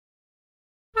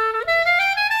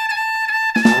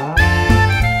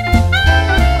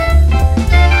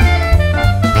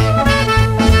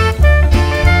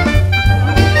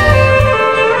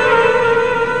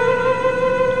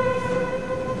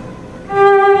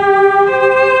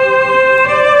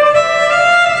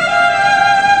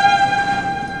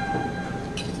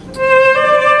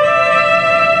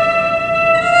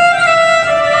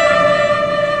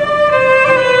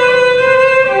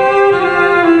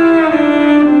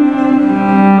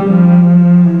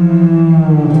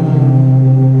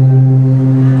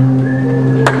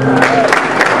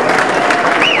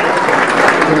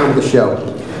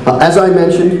As I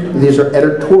mentioned, these are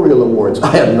editorial awards.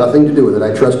 I have nothing to do with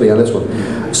it, trust me on this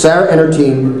one. Sarah and her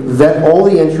team vet all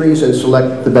the entries and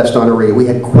select the best honoree. We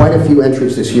had quite a few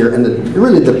entries this year, and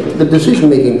the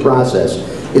decision-making process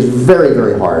is very,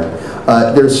 very hard.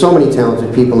 There's so many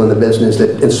talented people in the business,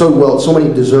 and so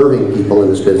many deserving people in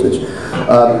this business.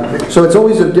 So it's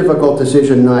always a difficult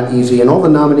decision, not easy, and all the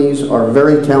nominees are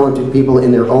very talented people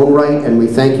in their own right, and we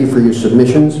thank you for your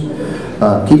submissions.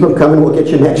 Keep them coming, we'll get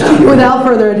you next year. Without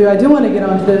further ado, I do want to get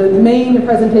on to the main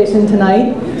presentation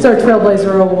tonight. It's our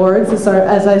Trailblazer Awards. It's our,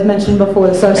 as I mentioned before,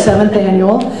 it's our 7th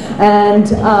annual. And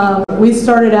we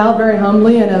started out very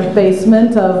humbly in a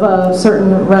basement of a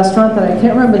certain restaurant that I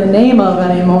can't remember the name of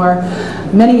anymore,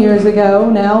 many years ago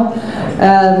now,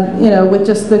 you know, with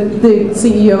just the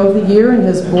CEO of the year and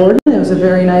his board. It was a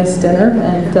very nice dinner,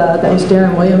 and that was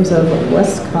Darren Williams of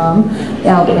Westcom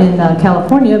out in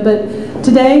California. But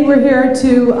today we're here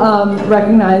to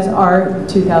recognize our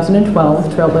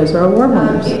 2012 Trailblazer Award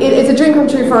winners. It's a dream come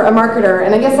true for a marketer,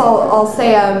 and I guess I'll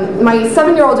say my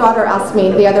 7-year-old daughter asked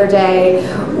me the other day,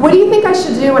 what do you think I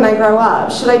should do when I grow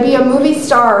up? Should I be a movie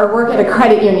star or work at a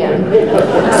credit union?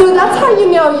 So that's how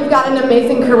you know you've got an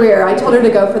amazing career. I told her to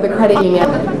go for the credit union.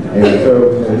 And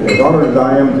so, as honored as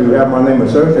I am to have my name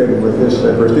associated with this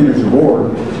prestigious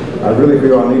award, I really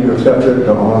feel I need to accept it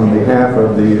on behalf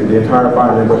of the entire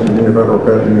Fine West Virginia Federal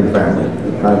Credit Union family.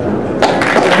 Thank you.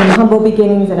 From humble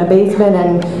beginnings in a basement,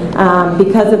 and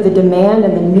because of the demand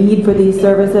and the need for these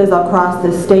services across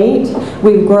the state,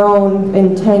 we've grown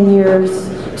in 10 years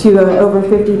to over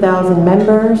 50,000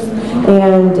 members,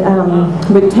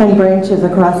 and with 10 branches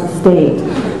across the state.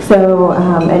 So,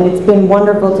 and it's been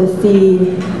wonderful to see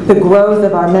the growth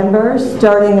of our members,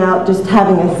 starting out just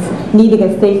needing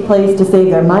a safe place to save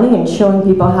their money and showing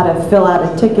people how to fill out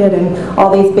a ticket and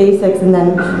all these basics, and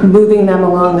then moving them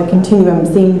along the continuum,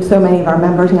 seeing so many of our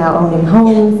members now owning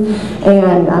homes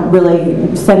and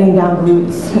really setting down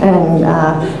roots and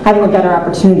having a better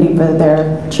opportunity for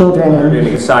their children. I'm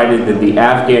excited that the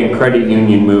Afghan credit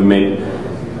union movement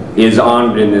is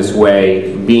honored in this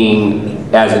way, being,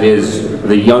 as it is,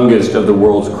 the youngest of the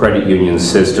world's credit union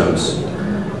systems.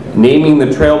 Naming the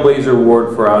Trailblazer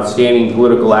Award for Outstanding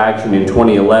Political Action in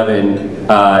 2011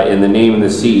 in the name of the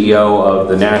CEO of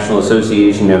the National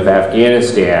Association of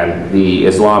Afghanistan, the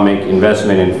Islamic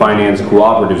Investment and Finance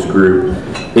Cooperatives Group,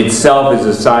 itself is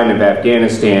a sign of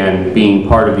Afghanistan being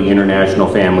part of the international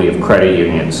family of credit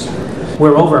unions.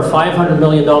 We're over a $500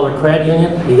 million credit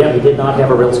union, yet we did not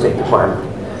have a real estate department.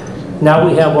 Now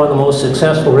we have one of the most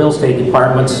successful real estate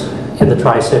departments in the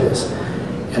Tri-Cities.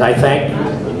 And I thank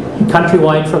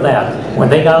Countrywide for that. When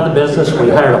they got out of the business, we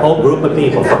hired a whole group of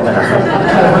people from there.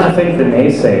 I want to thank the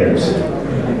naysayers,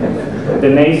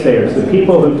 the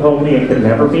people who told me it could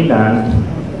never be done,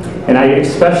 and I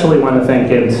especially want to thank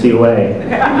NCUA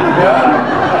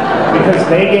because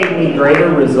they gave me greater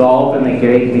resolve and they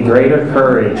gave me greater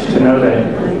courage to know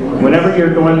that whenever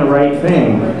you're doing the right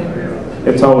thing,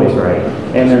 it's always right,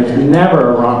 and there's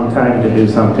never a wrong time to do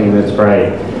something that's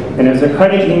right. And as a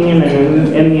credit union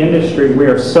and in the industry, we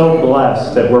are so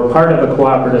blessed that we're part of a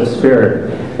cooperative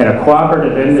spirit and a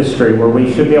cooperative industry where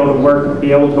we should be able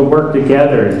to work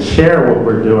together and share what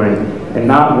we're doing and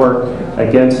not work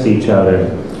against each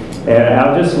other. And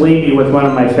I'll just leave you with one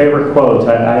of my favorite quotes.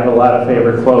 I have a lot of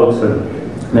favorite quotes, and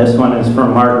this one is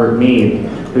from Margaret Mead,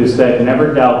 who said,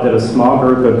 "Never doubt that a small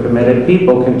group of committed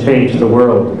people can change the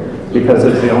world, because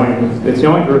it's the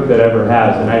only group that ever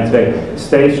has." And I'd say,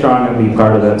 stay strong and be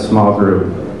part of that small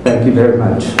group. Thank you very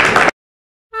much.